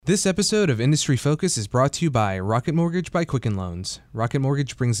This episode of Industry Focus is brought to you by Rocket Mortgage by Quicken Loans. Rocket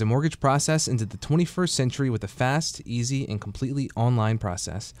Mortgage brings the mortgage process into the 21st century with a fast, easy, and completely online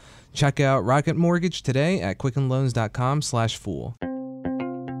process. Check out Rocket Mortgage today at quickenloans.com/fool.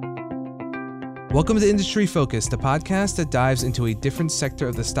 Welcome to Industry Focus, the podcast that dives into a different sector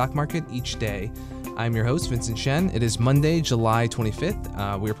of the stock market each day. I'm your host, Vincent Shen. It is Monday, July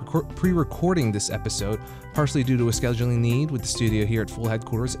 25th. We are pre-recording this episode, partially due to a scheduling need with the studio here at Fool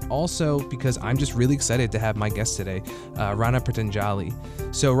Headquarters, also because I'm just really excited to have my guest today, Rana Patanjali.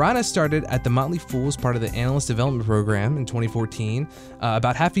 So Rana started at the Motley Fool as part of the Analyst Development Program in 2014,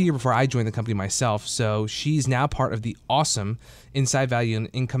 about half a year before I joined the company myself. So she's now part of the awesome Inside Value and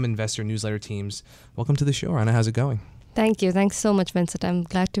Income Investor newsletter teams. Welcome to the show, Rana. How's it going? Thank you. Thanks so much, Vincent. I'm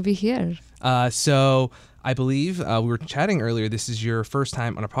glad to be here. So I believe we were chatting earlier. This is your first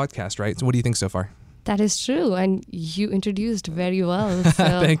time on a podcast, right? So what do you think so far? That is true. And you introduced very well. So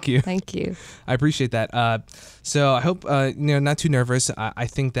Thank you. Thank you. I appreciate that. So I hope, not too nervous. I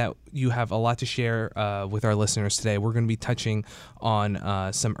think that you have a lot to share with our listeners today. We're going to be touching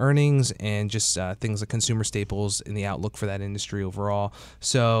on some earnings and just things like consumer staples and the outlook for that industry overall.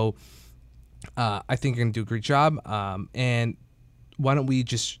 So I think you're going to do a great job. And why don't we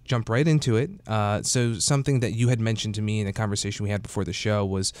just jump right into it? So something that you had mentioned to me in a conversation we had before the show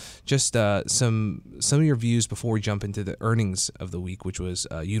was just some of your views before we jump into the earnings of the week, which was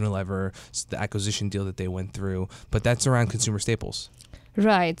Unilever, the acquisition deal that they went through. But that's around consumer staples.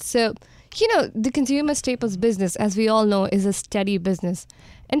 Right. So, the consumer staples business, as we all know, is a steady business.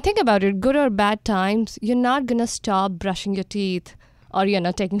 And think about it, good or bad times, you're not going to stop brushing your teeth or you're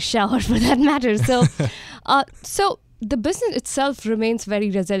not taking a shower for that matter. So, the business itself remains very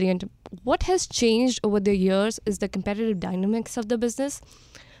resilient. What has changed over the years is the competitive dynamics of the business.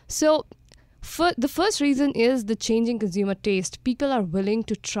 So the first reason is the changing consumer taste. People are willing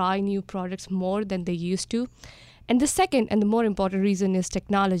to try new products more than they used to. And the second and the more important reason is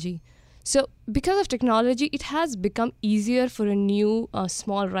technology. So because of technology, it has become easier for a new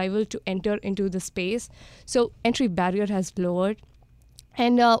small rival to enter into the space. So entry barrier has lowered.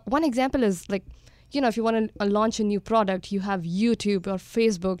 And one example is if you want to launch a new product, you have YouTube or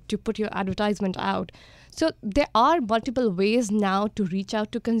Facebook to put your advertisement out. So there are multiple ways now to reach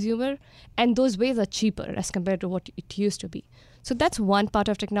out to consumer, and those ways are cheaper as compared to what it used to be. So that's one part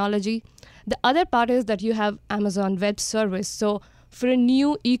of technology. The other part is that you have Amazon Web Service. So for a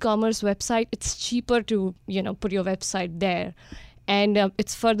new e-commerce website, it's cheaper to put your website there. And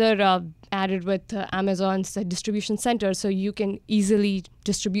it's further added with Amazon's distribution center, so you can easily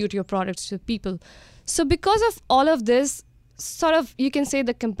distribute your products to people. So because of all of this, sort of you can say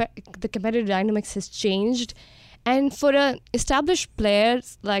the competitive dynamics has changed. And for established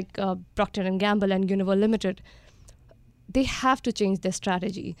players like Procter & Gamble and Unilever Limited, they have to change their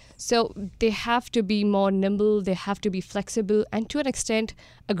strategy. So they have to be more nimble, they have to be flexible, and to an extent,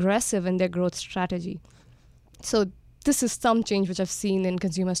 aggressive in their growth strategy. So this is some change which I've seen in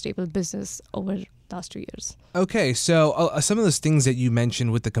consumer staple business over the last 2 years. Okay, so some of those things that you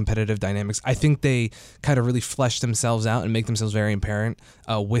mentioned with the competitive dynamics, I think they kind of really flesh themselves out and make themselves very apparent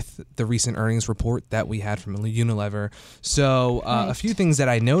with the recent earnings report that we had from Unilever. So Right. A few things that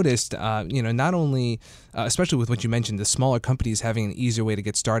I noticed, not only, especially with what you mentioned, the smaller companies having an easier way to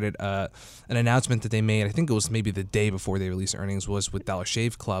get started, an announcement that they made, I think it was maybe the day before they released earnings, was with Dollar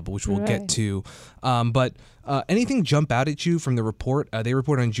Shave Club, which we'll get to. But anything jump out at you from the report? They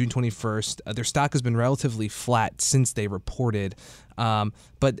reported on June 21st. Their stock has been relatively flat since they reported.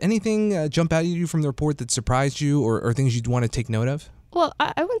 But anything jump out at you from the report that surprised you or things you'd want to take note of? Well,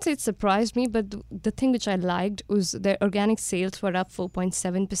 I wouldn't say it surprised me, but the thing which I liked was their organic sales were up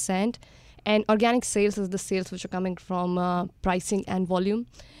 4.7%. And organic sales is the sales which are coming from pricing and volume.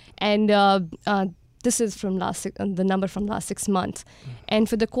 And this is from the number from last 6 months. And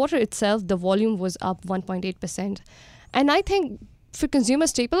for the quarter itself, the volume was up 1.8%. And I think for consumer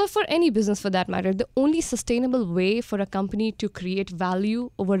staple or for any business for that matter, the only sustainable way for a company to create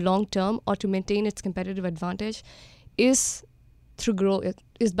value over long term or to maintain its competitive advantage is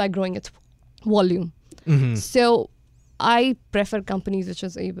by growing its volume. Mm-hmm. So I prefer companies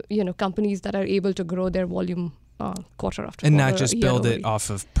companies that are able to grow their volume quarter after and quarter. not just build it off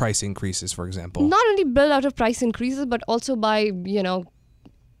of price increases, for example. Not only build out of price increases, but also by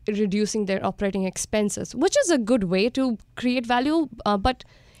reducing their operating expenses, which is a good way to create value. But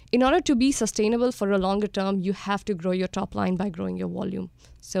in order to be sustainable for a longer term, you have to grow your top line by growing your volume.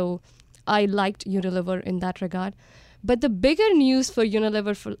 So I liked Unilever in that regard. But the bigger news for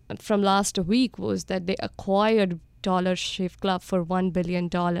Unilever from last week was that they acquired Dollar Shave Club for $1 billion.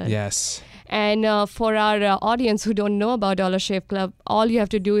 Yes. And for our audience who don't know about Dollar Shave Club, all you have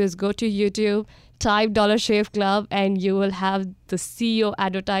to do is go to YouTube, type Dollar Shave Club, and you will have the CEO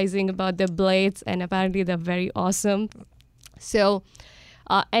advertising about their blades, and apparently they're very awesome. So,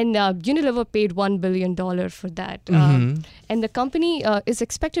 Unilever paid $1 billion for that. And the company is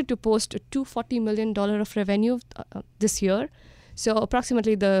expected to post $240 million of revenue this year. So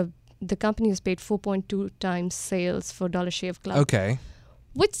approximately the company has paid 4.2 times sales for Dollar Shave Club. Okay.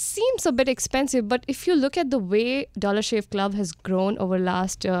 Which seems a bit expensive, but if you look at the way Dollar Shave Club has grown over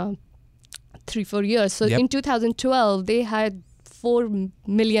last 3-4 years. So in 2012, they had $4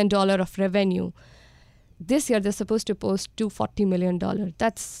 million of revenue. This year, they're supposed to post $240 million.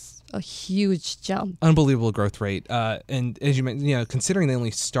 That's a huge jump. Unbelievable growth rate. And as you mentioned, considering they only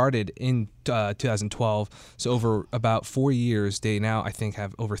started in 2012, so over about 4 years, they now, I think,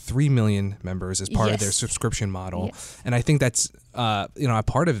 have over 3 million members as part of their subscription model. Yes. And I think that's, a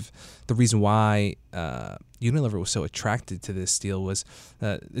part of the reason why Unilever was so attracted to this deal was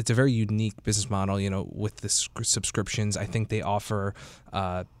it's a very unique business model, with the subscriptions. I think they offer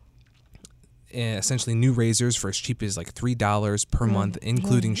essentially new razors for as cheap as like $3 per month,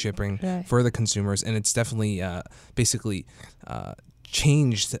 including shipping for the consumers. And it's definitely basically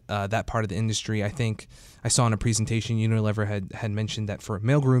changed that part of the industry. I think I saw in a presentation Unilever had mentioned that for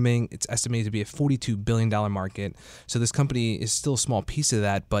male grooming, it's estimated to be a $42 billion market. So this company is still a small piece of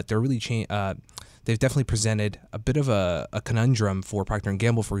that, but they're really they've definitely presented a bit of a conundrum for Procter &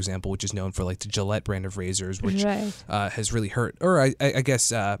 Gamble, for example, which is known for like the Gillette brand of razors, which has really hurt, or I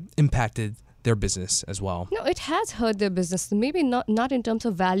guess impacted their business as well. No, it has hurt their business. Maybe not in terms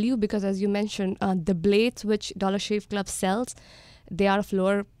of value, because as you mentioned, the blades which Dollar Shave Club sells, they are of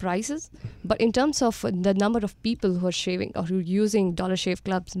lower prices. But in terms of the number of people who are shaving or who are using Dollar Shave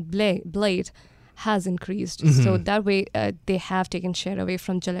Club's blade has increased. So that way they have taken share away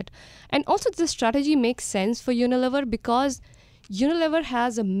from Gillette. And also this strategy makes sense for Unilever because Unilever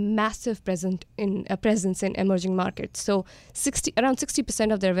has a massive presence in emerging markets. So around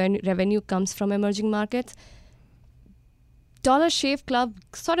 60% of their revenue comes from emerging markets. Dollar Shave Club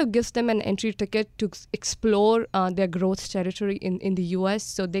sort of gives them an entry ticket to explore their growth territory in the US,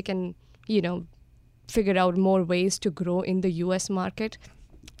 so they can, figure out more ways to grow in the US market.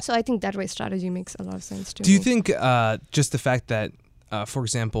 So I think that way strategy makes a lot of sense to me. Do you think just the fact that for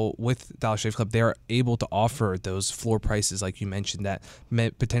example, with Dollar Shave Club, they're able to offer those floor prices, like you mentioned, that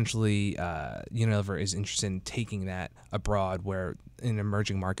potentially Unilever is interested in taking that abroad, where in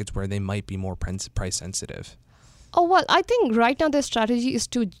emerging markets where they might be more price sensitive? Oh, well, I think right now their strategy is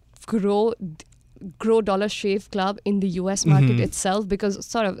to grow Dollar Shave Club in the US market itself, because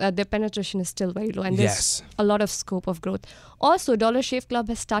sort of their penetration is still very low and there's a lot of scope of growth. Also, Dollar Shave Club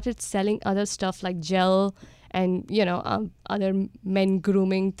has started selling other stuff like gel and other men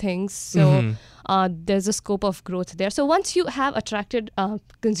grooming things. So there's a scope of growth there. So once you have attracted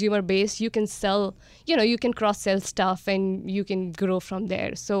consumer base, you can sell, you can cross-sell stuff and you can grow from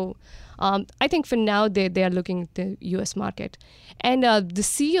there. So I think for now they are looking at the US market. And the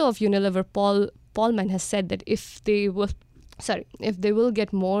CEO of Unilever, Paul Polman, has said that if they will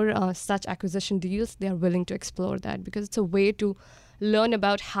get more such acquisition deals, they are willing to explore that, because it's a way to learn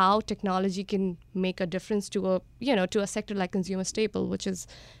about how technology can make a difference to a sector like consumer staple, which is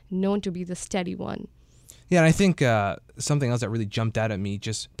known to be the steady one. Yeah, and I think something else that really jumped out at me,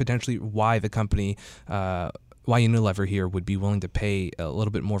 just potentially why the company, why Unilever here would be willing to pay a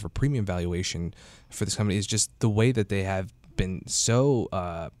little bit more of a premium valuation for this company, is just the way that they have been so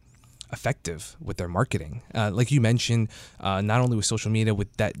effective with their marketing. Like you mentioned, not only with social media,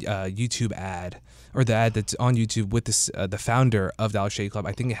 with that YouTube ad, or the ad that's on YouTube with this, the founder of Dollar Shave Club.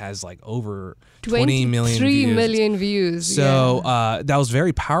 I think it has like over 20 million views. 23 million views. So that was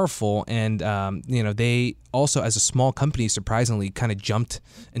very powerful. And, they also, as a small company, surprisingly kind of jumped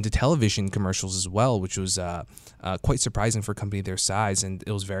into television commercials as well, which was quite surprising for a company their size. And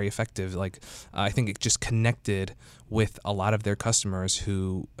it was very effective. Like, I think it just connected with a lot of their customers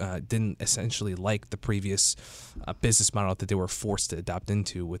who didn't essentially like the previous business model that they were forced to adopt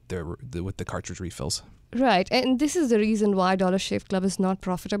into with the cartridge refills. Right, and this is the reason why Dollar Shave Club is not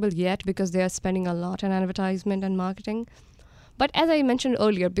profitable yet, because they are spending a lot on advertisement and marketing. But as I mentioned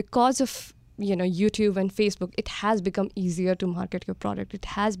earlier, because of YouTube and Facebook, it has become easier to market your product. It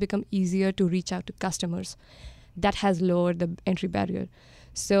has become easier to reach out to customers. That has lowered the entry barrier.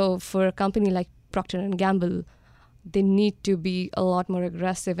 So for a company like Procter & Gamble, they need to be a lot more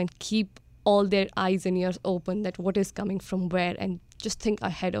aggressive and keep all their eyes and ears open that what is coming from where, and just think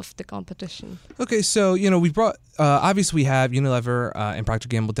ahead of the competition. Okay, so we brought obviously we have Unilever and Procter &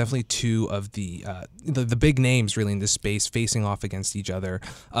 Gamble, definitely two of the big names really in this space facing off against each other.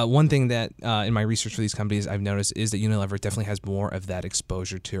 One thing that in my research for these companies I've noticed is that Unilever definitely has more of that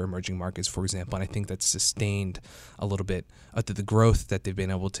exposure to emerging markets, for example, and I think that's sustained a little bit the growth that they've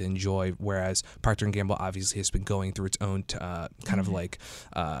been able to enjoy, whereas Procter & Gamble obviously has been going through its own kind of like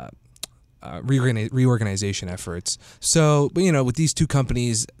reorganization efforts. So, but with these two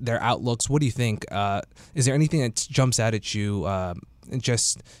companies, their outlooks, what do you think? Is there anything that jumps out at you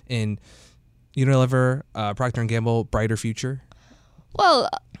just in Unilever, Procter & Gamble, brighter future? Well,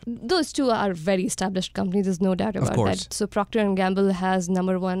 those two are very established companies. There's no doubt about that. So Procter & Gamble has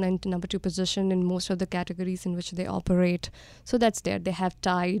number 1 and number 2 position in most of the categories in which they operate. So that's there. They have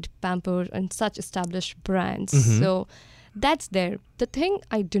Tide, Pampers, and such established brands. Mm-hmm. So that's there. The thing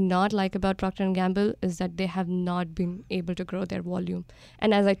I do not like about Procter & Gamble is that they have not been able to grow their volume.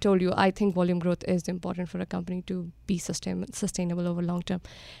 And as I told you, I think volume growth is important for a company to be sustainable over long term.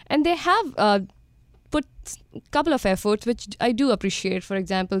 And they have put a couple of efforts, which I do appreciate. For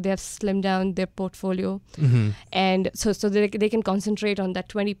example, they have slimmed down their portfolio. Mm-hmm. And so they can concentrate on that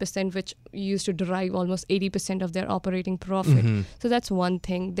 20%, which used to derive almost 80% of their operating profit. Mm-hmm. So that's one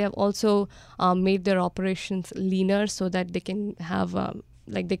thing. They have also made their operations leaner so that they can have,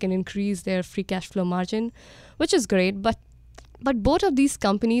 they can increase their free cash flow margin, which is great. But both of these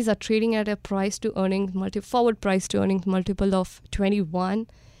companies are trading at a forward price to earnings multiple of 21.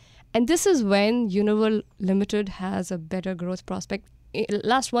 And this is when Unilever Limited has a better growth prospect.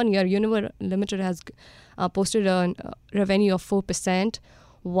 Last 1 year, Unilever Limited has posted a revenue of 4%,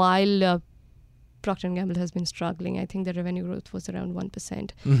 while Procter & Gamble has been struggling. I think the revenue growth was around 1%.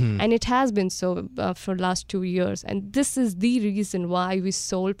 Mm-hmm. And it has been so for the last 2 years. And this is the reason why we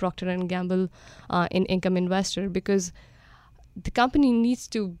sold Procter & Gamble in Income Investor, because the company needs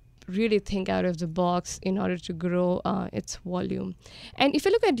to really think out of the box in order to grow its volume. And if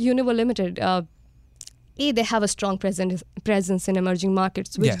you look at Unilever Limited, they have a strong presence in emerging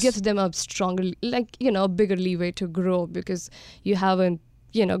markets, which gives them a stronger, bigger leeway to grow, because you have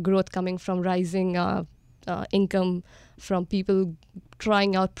growth coming from rising income from people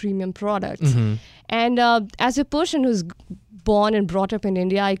trying out premium products. Mm-hmm. And as a person who's born and brought up in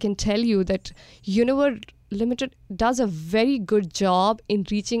India, I can tell you that Unilever Limited does a very good job in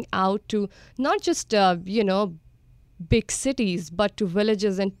reaching out to not just big cities, but to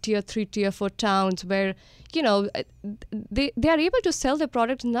villages and tier 3, tier 4 towns where they are able to sell their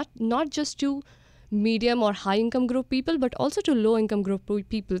products not just to medium or high income group people, but also to low income group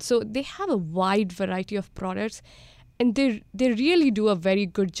people. So they have a wide variety of products, and they really do a very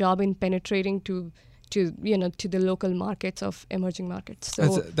good job in penetrating to the local markets of emerging markets.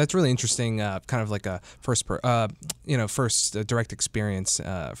 So that's really interesting. Kind of like a first direct experience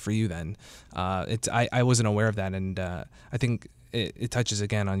for you. Then I wasn't aware of that, and I think it touches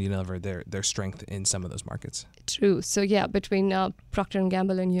again on Unilever their strength in some of those markets. True. So yeah, between Procter &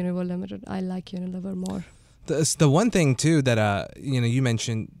 Gamble and Unilever Limited, I like Unilever more. The one thing too that you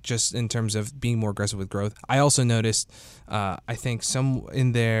mentioned just in terms of being more aggressive with growth, I also noticed I think some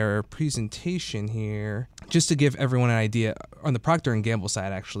in their presentation here, just to give everyone an idea on the Procter & Gamble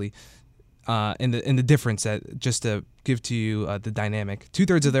side actually, in the difference that just to give to you the dynamic,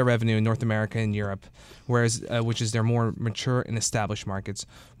 2/3 of their revenue in North America and Europe, whereas which is their more mature and established markets,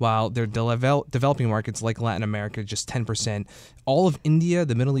 while their developing markets like Latin America just 10%, all of India,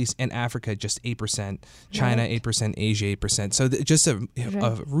 the Middle East, and Africa just 8%, China 8%, Asia 8%. So just a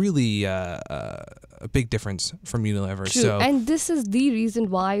really a big difference from Unilever. True. So and this is the reason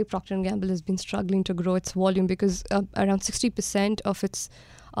why Procter & Gamble has been struggling to grow its volume, because around 60% of its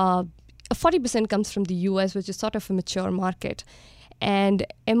 40% comes from the US, which is sort of a mature market. And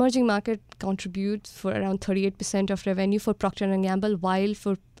emerging market contributes for around 38% of revenue for Procter & Gamble, while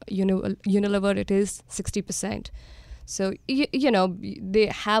for Unilever it is 60%. So, they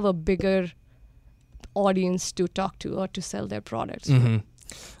have a bigger audience to talk to or to sell their products. Mm-hmm.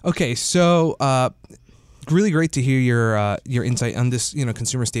 Okay, so really great to hear your insight on this,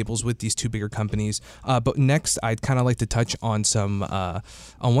 consumer staples with these two bigger companies. But next, I'd kind of like to touch on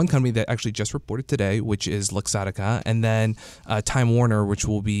on one company that actually just reported today, which is Luxottica, and then Time Warner, which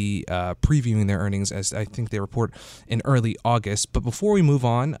will be previewing their earnings as I think they report in early August. But before we move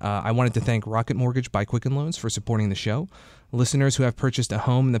on, I wanted to thank Rocket Mortgage by Quicken Loans for supporting the show. Listeners who have purchased a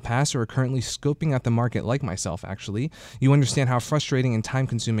home in the past or are currently scoping out the market, like myself actually, you understand how frustrating and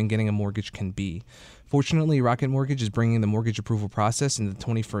time-consuming getting a mortgage can be. Fortunately, Rocket Mortgage is bringing the mortgage approval process into the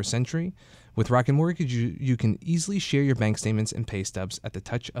 21st century. With Rocket Mortgage, you can easily share your bank statements and pay stubs at the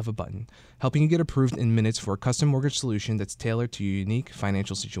touch of a button, helping you get approved in minutes for a custom mortgage solution that's tailored to your unique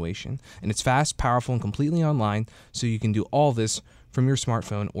financial situation. And it's fast, powerful, and completely online, so you can do all this from your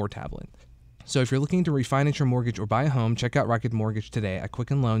smartphone or tablet. So if you're looking to refinance your mortgage or buy a home, check out Rocket Mortgage today at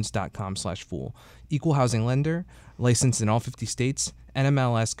quickenloans.com/fool. Equal housing lender, licensed in all 50 states,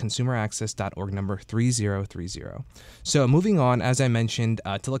 NMLS consumeraccess.org number 3030. So moving on, as I mentioned,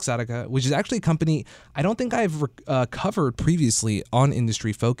 to Luxottica, which is actually a company I don't think I've covered previously on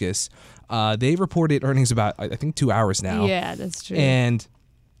Industry Focus. They reported earnings about, I think, 2 hours now. Yeah, that's true. And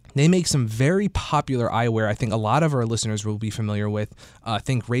they make some very popular eyewear. I think a lot of our listeners will be familiar with.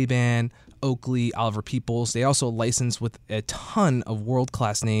 Think Ray-Ban, Oakley, Oliver Peoples. They also license with a ton of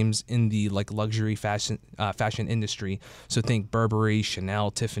world-class names in the luxury fashion industry. So think Burberry, Chanel,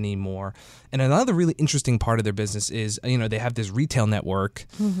 Tiffany, more. And another really interesting part of their business is, they have this retail network,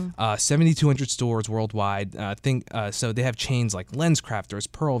 7,200 stores worldwide. So they have chains like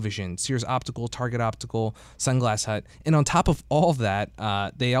LensCrafters, Pearl Vision, Sears Optical, Target Optical, Sunglass Hut. And on top of all of that,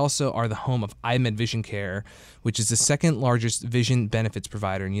 they also are the home of iMed Vision Care, which is the second largest vision benefits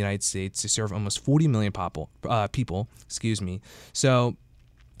provider in the United States. They serve almost 40 million people. So,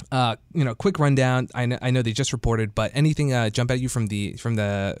 quick rundown. I know they just reported, but anything jump at you from the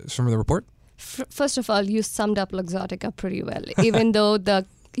report? First of all, you summed up Luxottica pretty well. Even though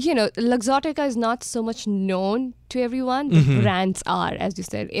Luxottica is not so much known to everyone, the brands are, as you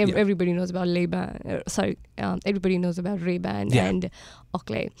said. Everybody knows about everybody knows about Ray-Ban and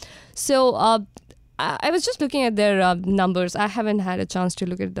Oakley. So I was just looking at their numbers. I haven't had a chance to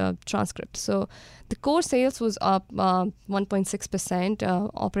look at the transcript. So the core sales was up 1.6%.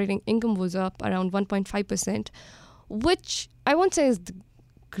 Operating income was up around 1.5%, which I won't say is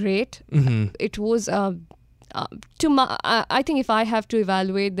great. It was, I think if I have to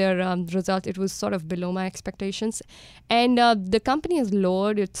evaluate their result, it was sort of below my expectations. And the company has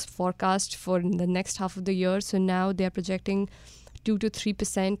lowered its forecast for the next half of the year. So now they're projecting 2 to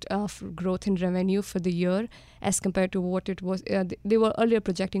 3% of growth in revenue for the year, as compared to what it was. They were earlier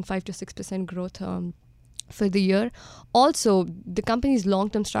projecting 5 to 6% growth for the year. Also, the company's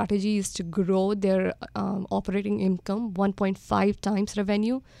long-term strategy is to grow their operating income 1.5 times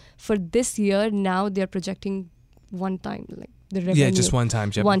revenue. For this year, now they're projecting one time, the revenue. Yeah, just one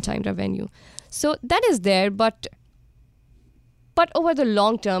time. One-time revenue. So that is there, but over the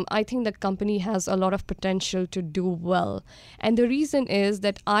long term, I think the company has a lot of potential to do well. And the reason is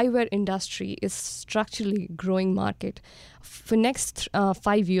that eyewear industry is structurally growing market. For next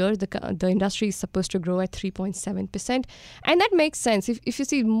 5 years, the industry is supposed to grow at 3.7%. And that makes sense. If you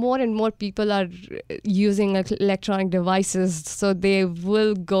see more and more people are using electronic devices, so they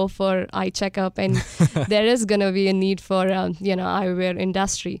will go for eye checkup, and there is going to be a need for, eyewear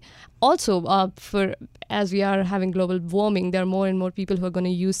industry. Also, as we are having global warming, there are more and more people who are going to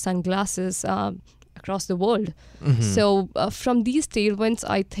use sunglasses across the world. So from these tailwinds,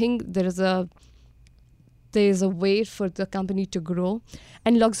 I think there is a way for the company to grow.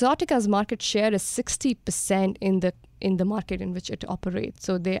 And Luxottica's market share is 60% in the market in which it operates.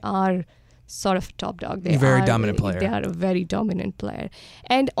 So they are sort of top dog. They are dominant player. They are a very dominant player.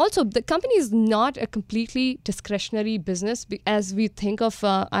 And also, the company is not a completely discretionary business as we think of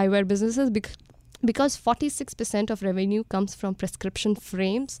eyewear businesses, because 46% of revenue comes from prescription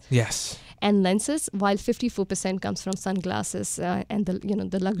frames. Yes. And lenses, while 54% comes from sunglasses and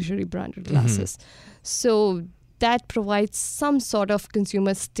the luxury branded glasses. So that provides some sort of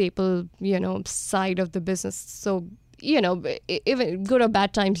consumer staple, side of the business. So, even good or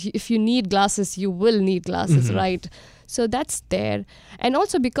bad times, if you need glasses, you will need glasses, right? So that's there. And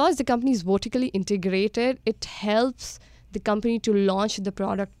also, because the company is vertically integrated, it helps the company to launch the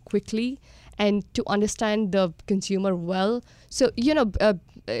product quickly and to understand the consumer well. So,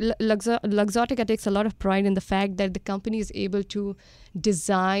 Luxottica takes a lot of pride in the fact that the company is able to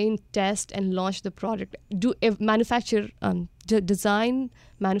design, test, and launch the product, design,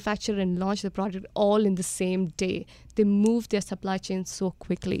 manufacture, and launch the product all in the same day. They move their supply chain so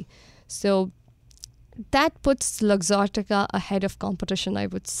quickly. So that puts Luxottica ahead of competition, I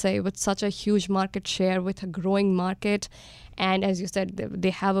would say, with such a huge market share, with a growing market. And as you said, they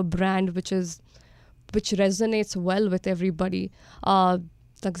have a brand which resonates well with everybody.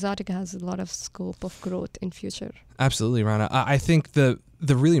 Luxottica has a lot of scope of growth in future. Absolutely, Rana. I think the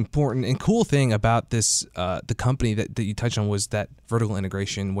really important and cool thing about this, the company that you touched on, was that vertical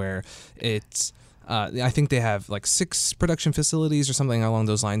integration, where it's I think they have like 6 production facilities or something along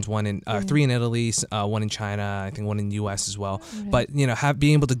those lines. 3 in Italy, 1 in China, I think 1 in the U.S. as well. Right. But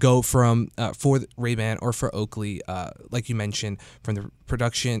being able to go from for Ray-Ban or for Oakley, like you mentioned, from the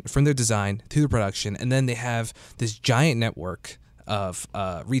production, from their design to the production, and then they have this giant network of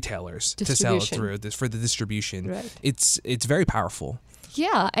retailers to sell it through for the distribution. Right. It's very powerful.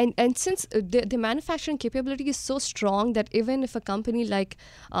 Yeah, and since the manufacturing capability is so strong that even if a company like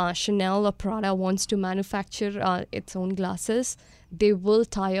Chanel or Prada wants to manufacture its own glasses, they will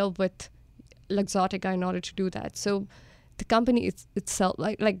tie up with Luxottica in order to do that. So the company itself,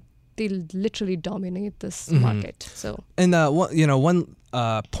 like they literally dominate this market. So And one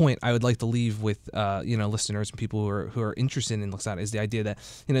point I would like to leave with listeners and people who are interested in Luxottica is the idea that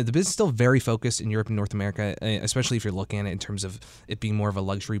the business is still very focused in Europe and North America, especially if you're looking at it in terms of it being more of a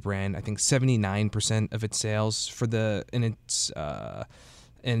luxury brand. I think 79% of its sales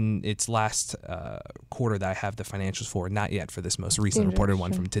in its last quarter that I have the financials for, not yet for this most recent reported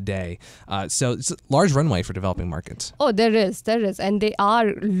one from today. So it's a large runway for developing markets. Oh, there is, and they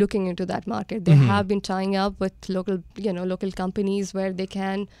are looking into that market. They have been tying up with local companies where they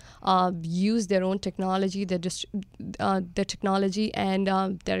can use their own technology, their technology and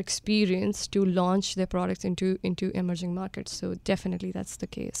their experience to launch their products into emerging markets. So definitely that's the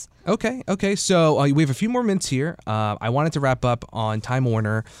case. Okay. So we have a few more minutes here. I wanted to wrap up on Time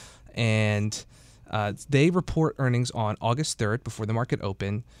Warner, and they report earnings on August 3rd before the market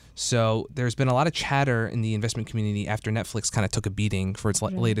opened. So there's been a lot of chatter in the investment community after Netflix kind of took a beating for its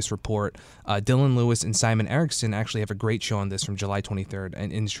latest report. Dylan Lewis and Simon Erickson actually have a great show on this from July 23rd,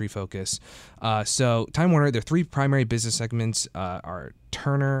 an industry focus. So Time Warner, their 3 primary business segments are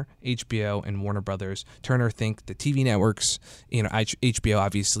Turner, HBO, and Warner Brothers. Turner, think the TV networks, HBO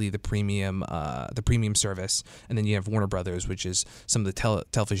obviously the premium service, and then you have Warner Brothers, which is some of the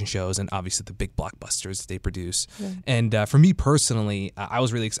television shows and obviously the big blockbusters that they produce. Right. And for me personally, I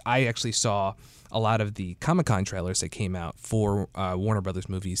was really excited. I actually saw a lot of the Comic-Con trailers that came out for Warner Brothers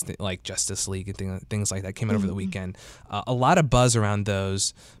movies, like Justice League and things like that came out over the weekend. A lot of buzz around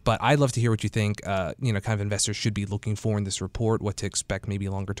those, but I'd love to hear what you think, kind of investors should be looking for in this report, what to expect maybe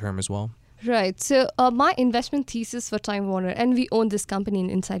longer term as well. Right. So my investment thesis for Time Warner, and we own this company in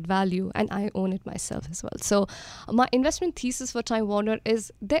Inside Value, and I own it myself as well. So my investment thesis for Time Warner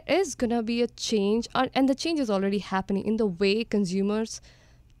is there is going to be a change, and the change is already happening in the way consumers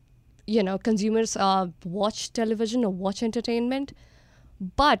watch television or watch entertainment.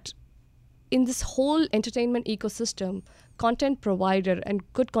 But in this whole entertainment ecosystem, content provider and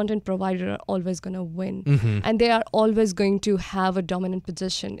good content provider are always going to win. And they are always going to have a dominant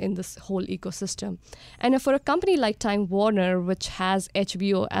position in this whole ecosystem. And for a company like Time Warner, which has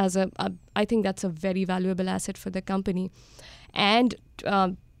HBO as I think that's a very valuable asset for the company. And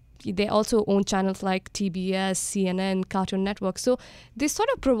they also own channels like TBS, CNN, Cartoon Network. So they sort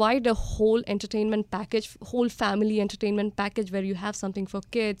of provide a whole entertainment package, whole family entertainment package where you have something for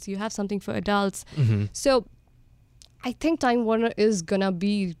kids, you have something for adults. So I think Time Warner is going to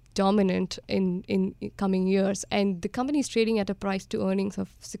be dominant in coming years. And the company is trading at a price to earnings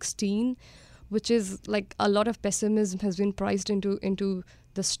of 16, which is like a lot of pessimism has been priced into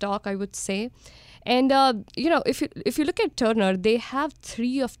the stock, I would say. And if you look at Turner, they have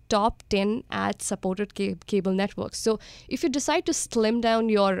 3 of top 10 ad-supported cable networks. So if you decide to slim down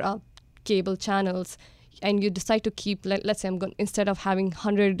your cable channels and you decide to keep, let's say instead of having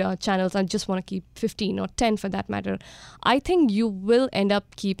 100 channels, I just want to keep 15 or 10 for that matter, I think you will end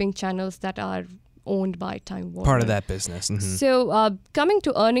up keeping channels that are owned by Time Warner. Part of that business. So coming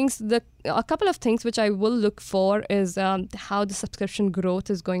to earnings, a couple of things which I will look for is how the subscription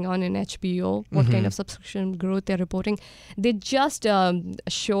growth is going on in HBO, what kind of subscription growth they're reporting. They just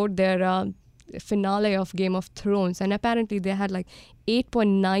showed their finale of Game of Thrones, and apparently they had like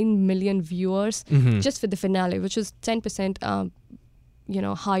 8.9 million viewers just for the finale, which is 10%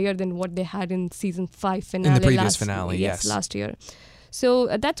 higher than what they had in season 5 finale. In the previous finale, yes. Last year.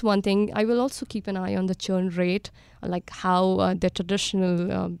 So that's one thing. I will also keep an eye on the churn rate, like how the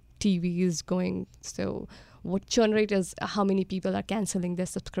traditional TV is going. So what churn rate is, how many people are canceling their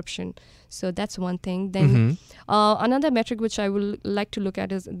subscription. So that's one thing. Then another metric which I will like to look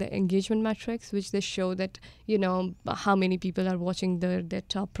at is the engagement metrics, which they show that, how many people are watching their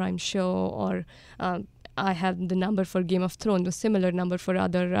top Prime show, or I have the number for Game of Thrones, a similar number for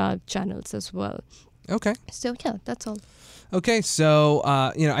other channels as well. Okay. So yeah, that's all. Okay, so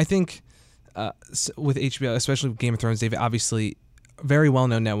I think with HBO, especially with Game of Thrones, they've obviously very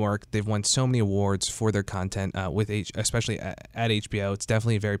well-known network. They've won so many awards for their content especially at HBO. It's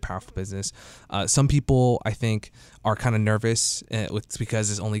definitely a very powerful business. Some people, I think, are kind of nervous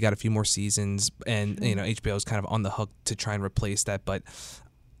because it's only got a few more seasons, and HBO is kind of on the hook to try and replace that. But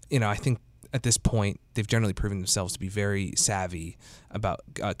I think at this point, they've generally proven themselves to be very savvy about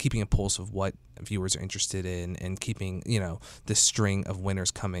keeping a pulse of what viewers are interested in and keeping, this string of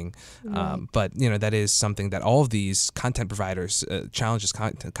winners coming. Right. But, that is something that all of these content providers, challenges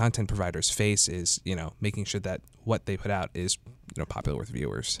content providers face is, making sure that what they put out is, popular with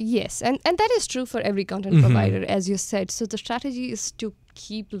viewers. Yes, and that is true for every content provider, as you said. So the strategy is to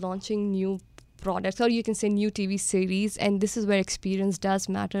keep launching new products, or you can say new TV series, and this is where experience does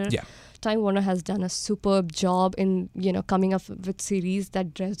matter. Yeah. Time Warner has done a superb job in coming up with series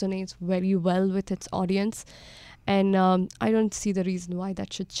that resonates very well with its audience, and I don't see the reason why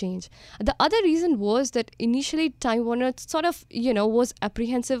that should change. The other reason was that initially Time Warner sort of was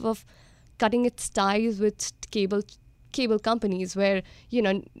apprehensive of cutting its ties with cable companies, where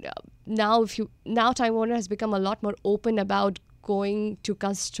now Time Warner has become a lot more open about going to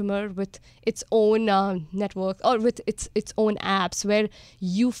customer with its own network or with its own apps, where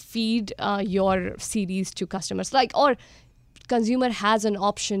you feed your series to customers, or consumer has an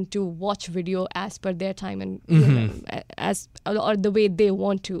option to watch video as per their time and or the way they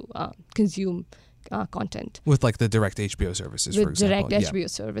want to consume content. With the direct HBO services, for example. Direct HBO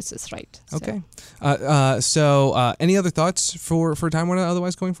services, right. Okay. So any other thoughts for Time Warner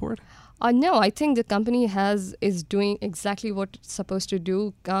otherwise going forward? No, I think the company is doing exactly what it's supposed to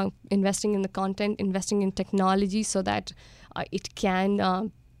do, investing in the content, investing in technology so that it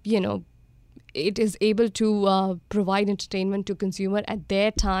can, it is able to provide entertainment to consumer at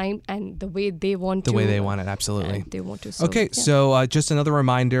their time and the way they want to. The way they want it, absolutely. They want to. So just another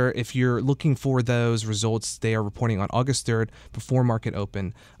reminder, if you're looking for those results, they are reporting on August 3rd before market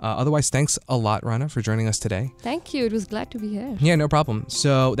open. Otherwise, thanks a lot, Rana, for joining us today. Thank you. It was glad to be here. Yeah, no problem.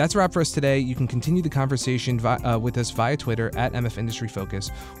 So that's a wrap for us today. You can continue the conversation with us via Twitter at MF Industry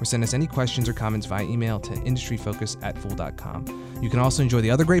Focus, or send us any questions or comments via email to industryfocus@fool.com. You can also enjoy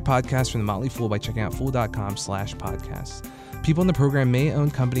the other great podcasts from The Motley Fool by checking out fool.com/podcasts. People in the program may own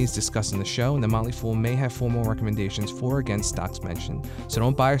companies discussed in the show, and The Motley Fool may have formal recommendations for or against stocks mentioned. So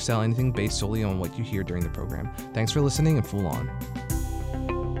don't buy or sell anything based solely on what you hear during the program. Thanks for listening, and Fool on.